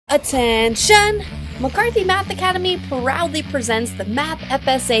Attention! McCarthy Math Academy proudly presents the Math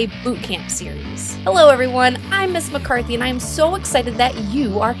FSA Bootcamp series. Hello everyone, I'm Miss McCarthy and I'm so excited that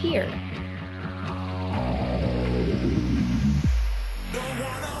you are here.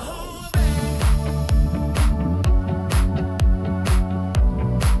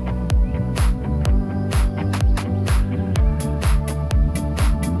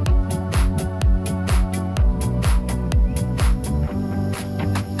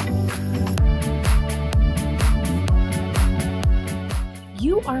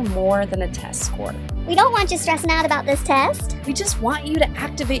 You are more than a test score. We don't want you stressing out about this test. We just want you to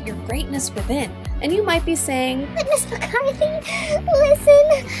activate your greatness within. And you might be saying, But Miss McCarthy,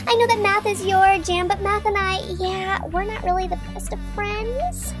 listen, I know that math is your jam, but math and I, we're not really the best of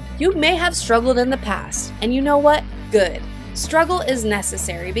friends. You may have struggled in the past, and you know what? Good. Struggle is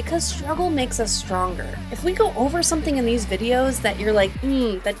necessary because struggle makes us stronger. If we go over something in these videos that you're like,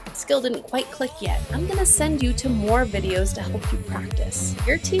 that skill didn't quite click yet, I'm gonna send you to more videos to help you practice.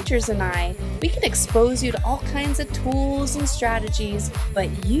 Your teachers and I, we can expose you to all kinds of tools and strategies,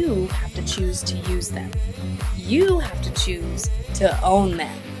 but you have to choose to use them. You have to choose to own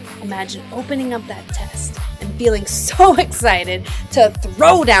them. Imagine opening up that test and feeling so excited to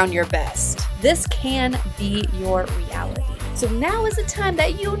throw down your best. This can be your reality. So now is the time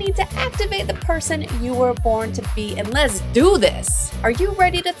that you need to activate the person you were born to be, and let's do this. Are you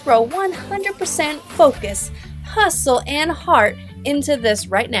ready to throw 100% focus, hustle, and heart into this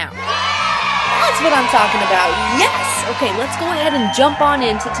right now? That's what I'm talking about, yes! Okay, let's go ahead and jump on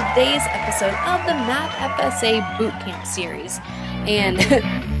into today's episode of the Math FSA Bootcamp series. And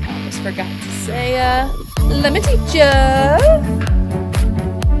I almost forgot to say, let me teach ya.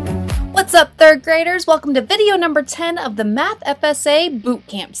 What's up, third graders? Welcome to video number 10 of the Math FSA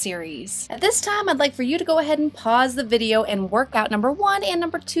Bootcamp series. At this time, I'd like for you to go ahead and pause the video and work out number 1 and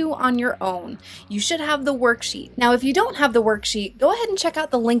number 2 on your own. You should have the worksheet. Now, if you don't have the worksheet, go ahead and check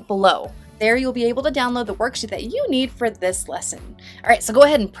out the link below. There you'll be able to download the worksheet that you need for this lesson. All right, so go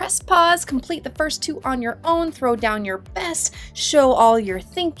ahead and press pause, complete the first 2 on your own, throw down your best, show all your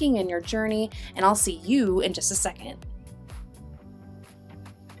thinking and your journey, and I'll see you in just a second.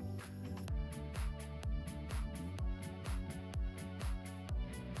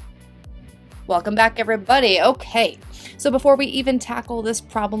 Welcome back, everybody. Okay, so before we even tackle this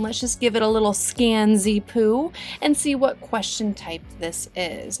problem, let's just give it a little scan-zi-poo and see what question type this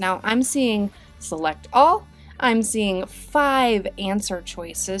is. Now, I'm seeing select all. I'm seeing 5 answer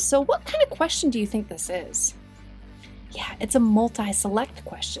choices. So what kind of question do you think this is? Yeah, it's a multi-select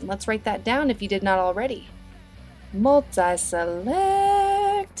question. Let's write that down if you did not already. Multi-select.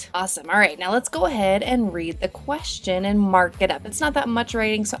 Awesome. All right, now let's go ahead and read the question and mark it up. It's not that much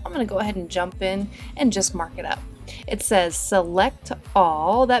writing, so I'm going to go ahead and jump in and just mark it up. It says select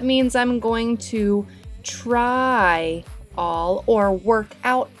all. That means I'm going to try all or work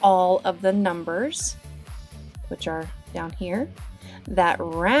out all of the numbers, which are down here, that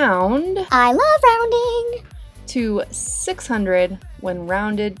round. I love rounding. To 600 when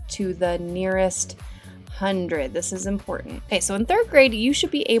rounded to the nearest 100. This is important. Okay, so in 3rd grade, you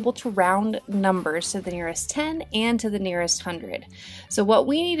should be able to round numbers to the nearest 10 and to the nearest 100. So what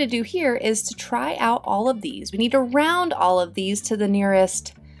we need to do here is to try out all of these. We need to round all of these to the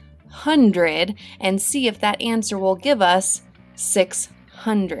nearest 100 and see if that answer will give us 600.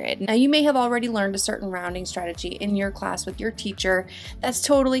 Now, you may have already learned a certain rounding strategy in your class with your teacher. That's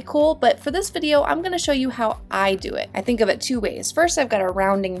totally cool, but for this video, I'm going to show you how I do it. I think of it 2 ways. First, I've got a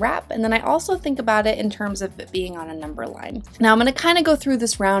rounding wrap, and then I also think about it in terms of it being on a number line. Now, I'm going to kind of go through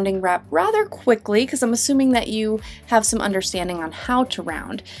this rounding wrap rather quickly because I'm assuming that you have some understanding on how to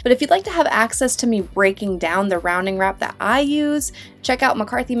round. But if you'd like to have access to me breaking down the rounding wrap that I use, check out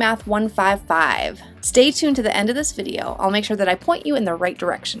McCarthy Math 155. Stay tuned to the end of this video. I'll make sure that I point you in the right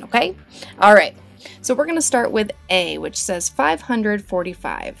direction, okay? All right, so we're gonna start with A, which says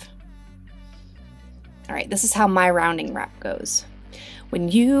 545. All right, this is how my rounding wrap goes. When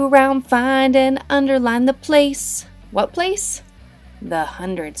you round, find and underline the place. What place? The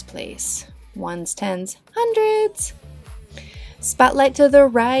hundreds place. Ones, tens, hundreds. Spotlight to the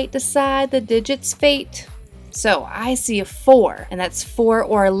right, decide the digit's fate. So I see a 4, and that's 4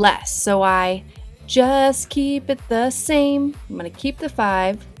 or less. So I just keep it the same. I'm going to keep the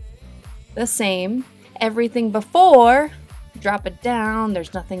 5 the same. Everything before, drop it down.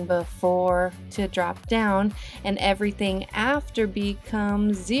 There's nothing before to drop down. And everything after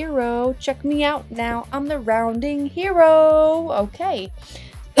becomes 0. Check me out now. I'm the rounding hero. Okay.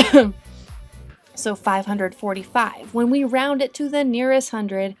 So 545. When we round it to the nearest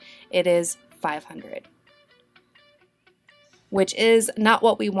 100, it is 500. which is not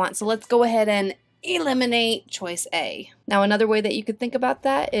what we want. So let's go ahead and eliminate choice A. Now another way that you could think about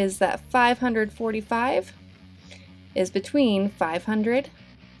that is that 545 is between 500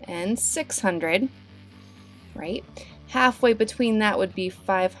 and 600, right? Halfway between that would be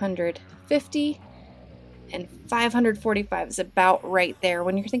 550, and 545 is about right there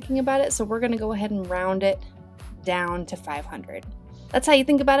when you're thinking about it. So we're going to go ahead and round it down to 500. That's how you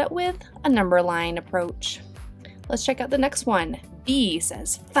think about it with a number line approach. Let's check out the next one. B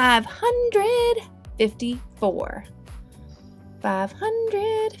says 554.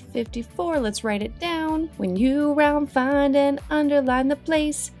 554, let's write it down. When you round, find and underline the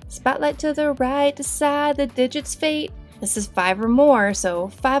place. Spotlight to the right, decide the digit's fate. This is 5 or more, so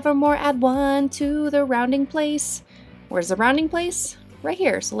 5 or more, add 1 to the rounding place. Where's the rounding place? Right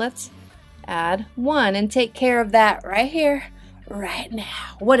here, so let's add 1 and take care of that right here, right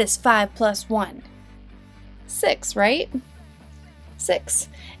now. What is 5 plus 1? 6, right? 6.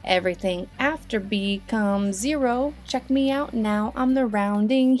 Everything after becomes 0. Check me out now, I'm the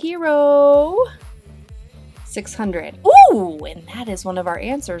rounding hero. 600. Ooh, and that is one of our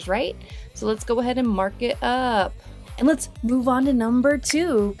answers, right? So let's go ahead and mark it up. And let's move on to number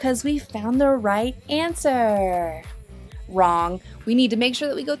 2, because we found the right answer. Wrong. We need to make sure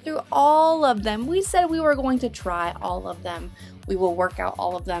that we go through all of them. We said we were going to try all of them. We will work out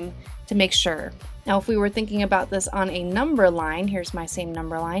all of them to make sure. Now, if we were thinking about this on a number line, here's my same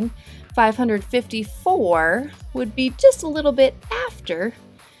number line, 554 would be just a little bit after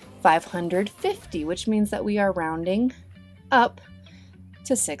 550, which means that we are rounding up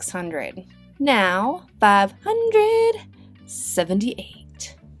to 600. Now,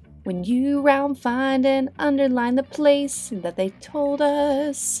 578. When you round, find and underline the place that they told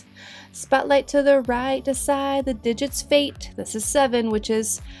us. Spotlight to the right, decide the digit's fate. This is 7, which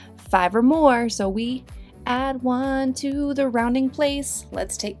is 5 or more, so we add 1 to the rounding place.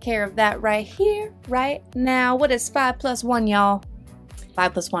 Let's take care of that right here, right now. What is 5 plus 1, y'all?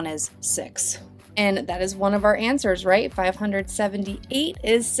 5 plus 1 is 6. And that is one of our answers, right? 578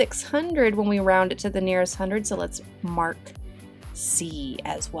 is 600 when we round it to the nearest 100, so let's mark C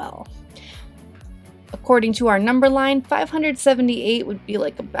as well. According to our number line, 578 would be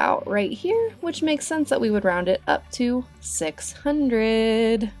like about right here, which makes sense that we would round it up to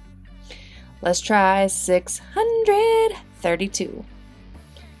 600. Let's try 632.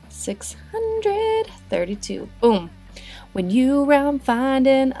 632. Boom. When you round, find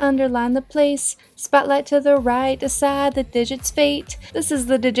and underline the place. Spotlight to the right, decide the digit's fate. This is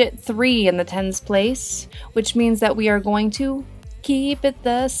the digit 3 in the tens place, which means that we are going to keep it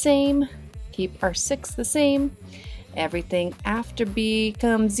the same. Keep our 6 the same. Everything after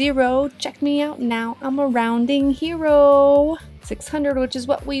becomes 0. Check me out now, I'm a rounding hero. 600, which is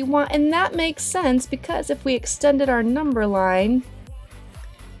what we want, and that makes sense because if we extended our number line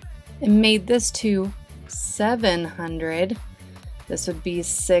and made this to 700, this would be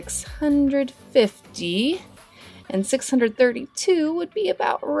 650, and 632 would be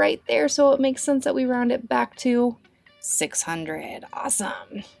about right there, so it makes sense that we round it back to 600.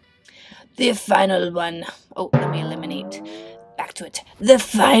 Awesome. The final one. Oh, let me eliminate. Back to it. The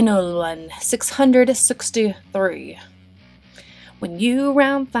final one. 663. When you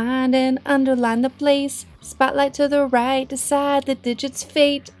round, find and underline the place. Spotlight to the right, decide the digit's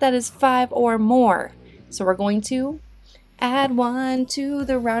fate. That is 5 or more. So we're going to add 1 to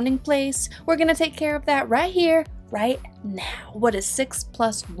the rounding place. We're going to take care of that right here, right now. What is 6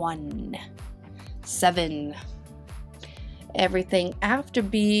 plus 1? 7. Everything after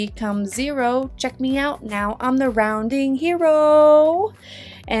becomes 0. Check me out now, I'm the rounding hero.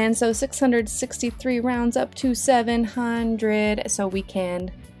 And so 663 rounds up to 700, so we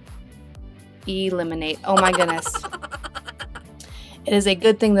can eliminate. Oh my goodness. It is a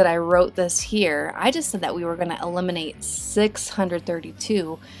good thing that I wrote this here. I just said that we were going to eliminate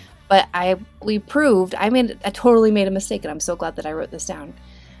 632, but we proved, I totally made a mistake, and I'm so glad that I wrote this down.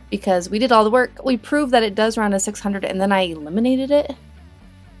 Because we did all the work, we proved that it does round to 600, and then I eliminated it.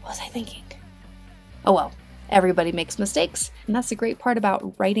 What was I thinking? Oh well, everybody makes mistakes, and that's the great part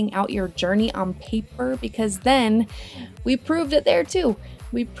about writing out your journey on paper, because then we proved it there too.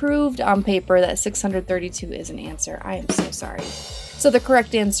 We proved on paper that 632 is an answer. I am so sorry. So the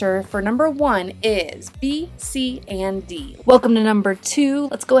correct answer for number 1 is B, C, and D. Welcome to number 2.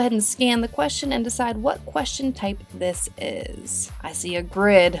 Let's go ahead and scan the question and decide what question type this is. I see a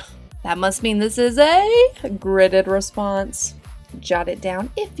grid. That must mean this is a gridded response. Jot it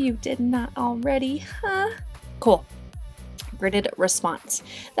down if you did not already, huh? Cool. Gridded response.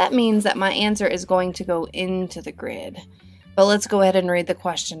 That means that my answer is going to go into the grid. But let's go ahead and read the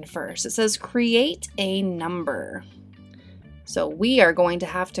question first. It says create a number. So we are going to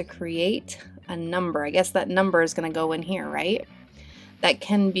have to create a number. I guess that number is going to go in here, right? That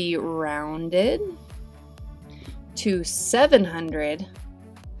can be rounded to 700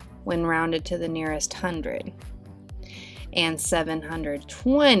 when rounded to the nearest 100, and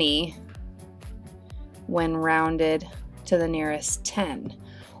 720 when rounded to the nearest 10.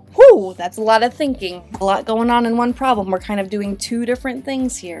 Whew, that's a lot of thinking. A lot going on in one problem. We're kind of doing two different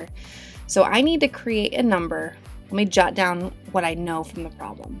things here. So I need to create a number. Let me jot down what I know from the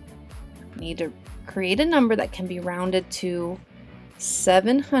problem. I need to create a number that can be rounded to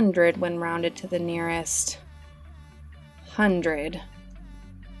 700 when rounded to the nearest 100.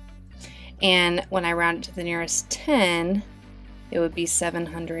 And when I round it to the nearest 10, it would be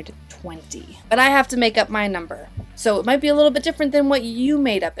 720. But I have to make up my number. So it might be a little bit different than what you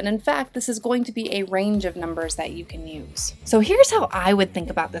made up. And in fact, this is going to be a range of numbers that you can use. So here's how I would think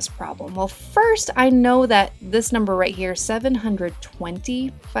about this problem. Well, first, I know that this number right here, 720,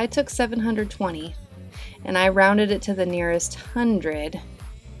 if I took 720 and I rounded it to the nearest 100,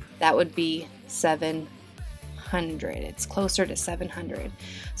 that would be 700. It's closer to 700.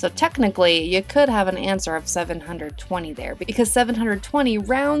 So technically, you could have an answer of 720 there, because 720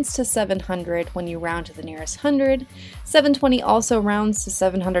 rounds to 700 when you round to the nearest 100. 720 also rounds to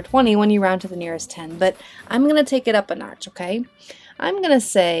 720 when you round to the nearest 10. But I'm going to take it up a notch, okay? I'm going to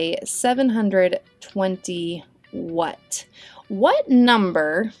say 720 what? What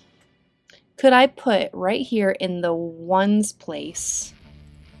number could I put right here in the ones place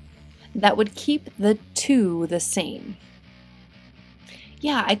that would keep the 2 the same?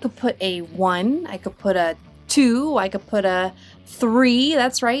 Yeah, I could put a 1, I could put a 2, I could put a 3,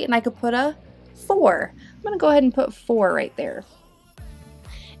 that's right, and I could put a 4. I'm going to go ahead and put 4 right there.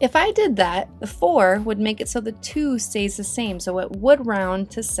 If I did that, the 4 would make it so the 2 stays the same, so it would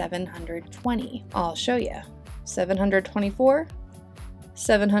round to 720. I'll show you. 724,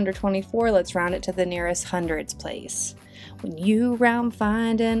 724, let's round it to the nearest hundreds place. When you round,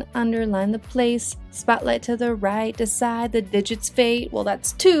 find, and underline the place, spotlight to the right, decide the digit's fate. Well,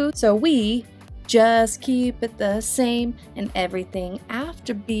 that's 2, so we just keep it the same, and everything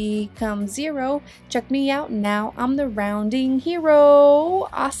after becomes 0. Check me out now, I'm the rounding hero.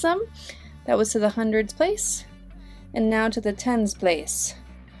 Awesome. That was to the hundreds place, and now to the tens place.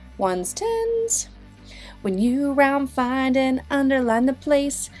 Ones, tens. When you round, find, and underline the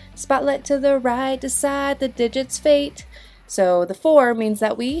place, spotlight to the right, decide the digit's fate. So the 4 means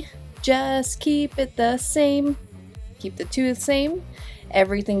that we just keep it the same. Keep the 2 the same.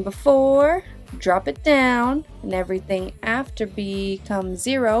 Everything before, drop it down, and everything after becomes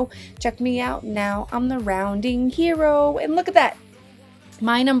 0. Check me out now, I'm the rounding hero. And look at that.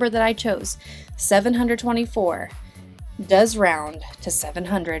 My number that I chose, 724, does round to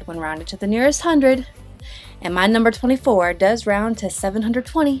 700 when rounded to the nearest 100. And my number 24 does round to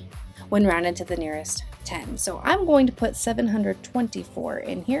 720 when rounded to the nearest 10. So I'm going to put 724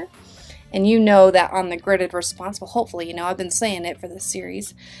 in here. And you know that on the gridded response, well, hopefully, you know, I've been saying it for this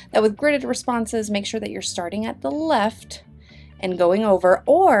series, that with gridded responses, make sure that you're starting at the left and going over.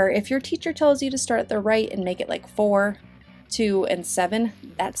 Or if your teacher tells you to start at the right and make it like 4, 2, and 7,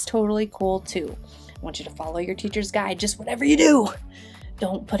 that's totally cool too. I want you to follow your teacher's guide, just whatever you do.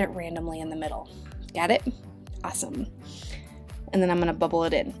 Don't put it randomly in the middle. Got it? Awesome. And then I'm going to bubble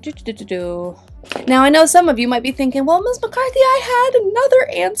it in. Now, I know some of you might be thinking, well, Ms. McCarthy, I had another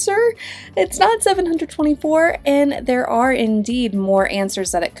answer. It's not 724, and there are indeed more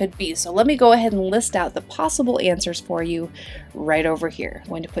answers that it could be. So let me go ahead and list out the possible answers for you right over here. I'm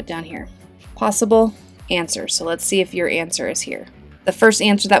going to put down here, possible answers. So let's see if your answer is here. The first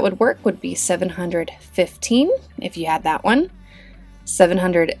answer that would work would be 715, if you had that one.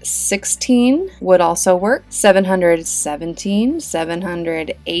 716 would also work. 717,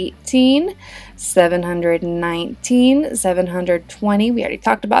 718, 719, 720. We already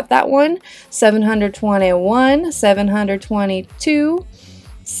talked about that one. 721, 722,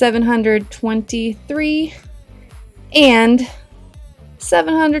 723, and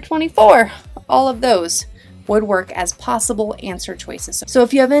 724. All of those would work as possible answer choices. So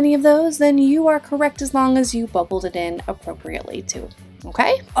if you have any of those, then you are correct as long as you bubbled it in appropriately too.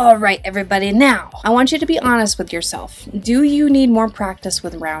 Okay? All right, everybody. Now, I want you to be honest with yourself. Do you need more practice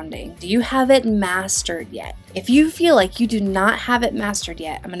with rounding? Do you have it mastered yet? If you feel like you do not have it mastered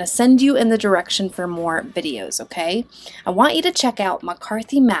yet, I'm going to send you in the direction for more videos, okay? I want you to check out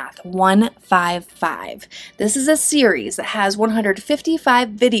McCarthy Math 155. This is a series that has 155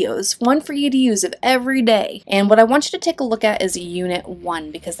 videos, one for you to use of every day. And what I want you to take a look at is Unit 1,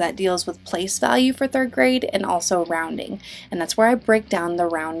 because that deals with place value for 3rd grade and also rounding. And that's where I break down the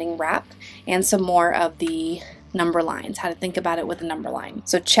rounding wrap and some more of the number lines, how to think about it with a number line.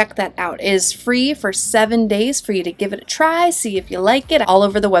 So check that out. It is free for 7 days for you to give it a try, see if you like it. All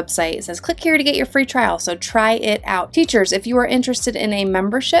over the website, it says click here to get your free trial, so try it out. Teachers, if you are interested in a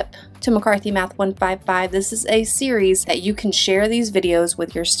membership to McCarthy Math 155, this is a series that you can share these videos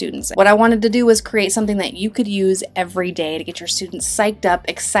with your students. What I wanted to do was create something that you could use every day to get your students psyched up,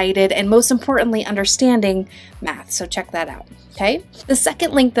 excited, and most importantly, understanding math. So check that out. Okay. The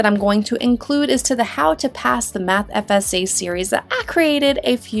second link that I'm going to include is to the How to Pass the Math FSA series that I created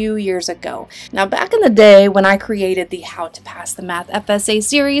a few years ago. Now, back in the day when I created the How to Pass the Math FSA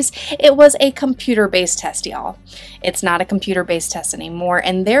series, it was a computer-based test, y'all. It's not a computer-based test anymore,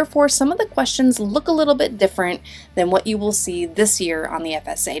 and therefore some of the questions look a little bit different than what you will see this year on the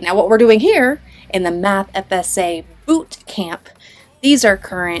FSA. Now, what we're doing here in the Math FSA Bootcamp, these are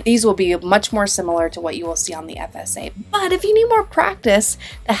current. These will be much more similar to what you will see on the FSA. But if you need more practice,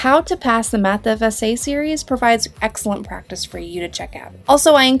 the How to Pass the Math FSA series provides excellent practice for you to check out.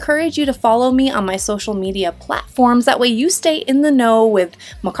 Also, I encourage you to follow me on my social media platforms. That way you stay in the know with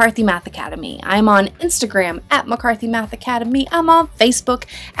McCarthy Math Academy. I'm on Instagram at McCarthy Math Academy. I'm on Facebook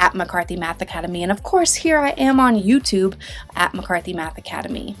at McCarthy Math Academy. And of course, here I am on YouTube at McCarthy Math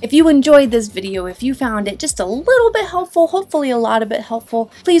Academy. If you enjoyed this video, if you found it just a little bit helpful, hopefully a lot of helpful,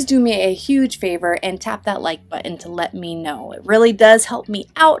 please do me a huge favor and tap that like button to let me know. It really does help me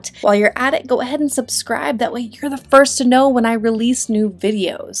out. While you're at it, go ahead and subscribe. That way you're the first to know when I release new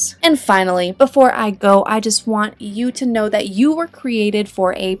videos. And finally, before I go, I just want you to know that you were created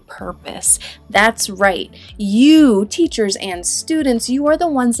for a purpose. That's right. You, teachers and students, you are the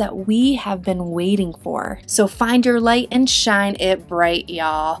ones that we have been waiting for. So find your light and shine it bright,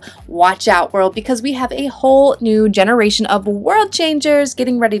 y'all. Watch out, world, because we have a whole new generation of world changers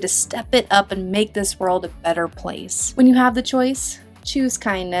getting ready to step it up and make this world a better place. When you have the choice, choose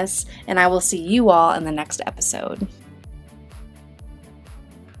kindness, and I will see you all in the next episode.